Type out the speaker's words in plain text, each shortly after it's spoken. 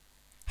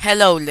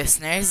Hello,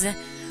 listeners.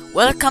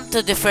 Welcome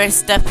to the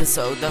first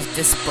episode of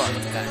this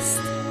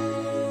podcast.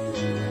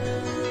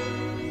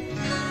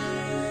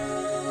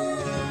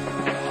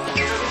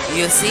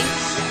 You see,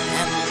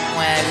 how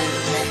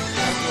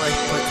do I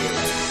put it?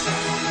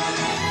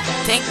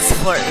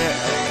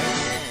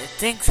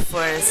 Thanks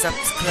for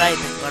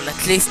subscribing or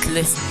at least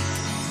listening.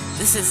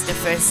 This is the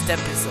first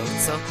episode,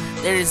 so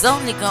there is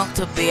only going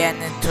to be an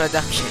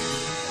introduction.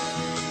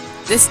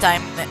 This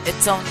time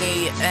it's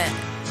only in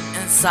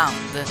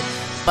sound,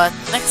 but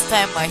next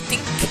time I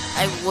think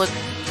I would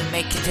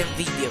make it in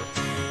video.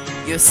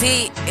 You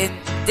see, in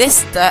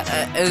this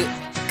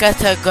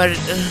category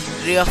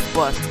of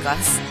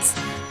podcasts,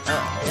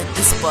 in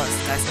this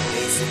podcast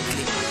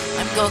basically,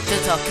 I'm going to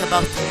talk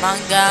about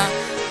manga,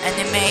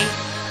 anime,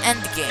 and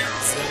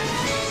games.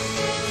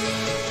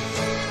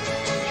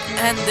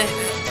 And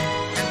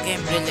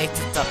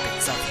game-related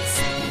topics,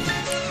 obviously.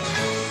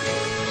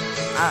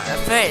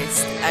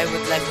 First, I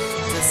would like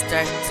to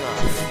start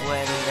off,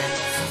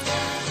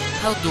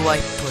 how do I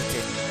put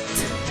it?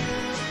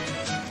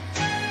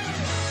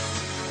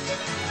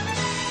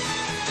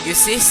 You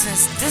see,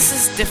 since this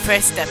is the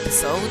first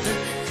episode,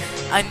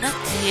 I'm not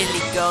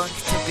really going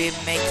to be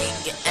making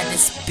any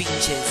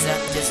speeches.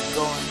 I'm just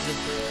going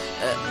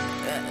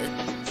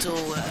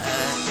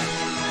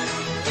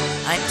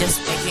I'm just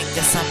making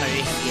the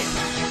summary here.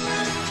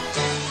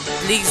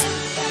 Please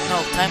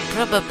note, I'm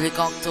probably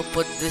going to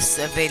put this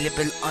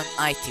available on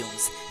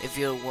iTunes if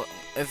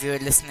you're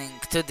listening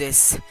to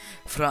this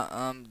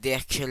from the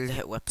actual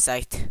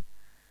website.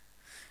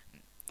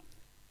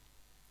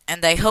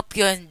 And I hope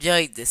you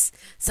enjoyed this.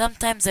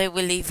 Sometimes I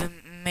will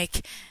even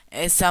make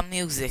some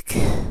music.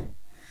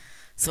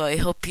 So I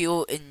hope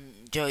you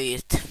enjoy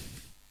it.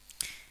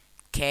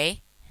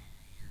 Okay?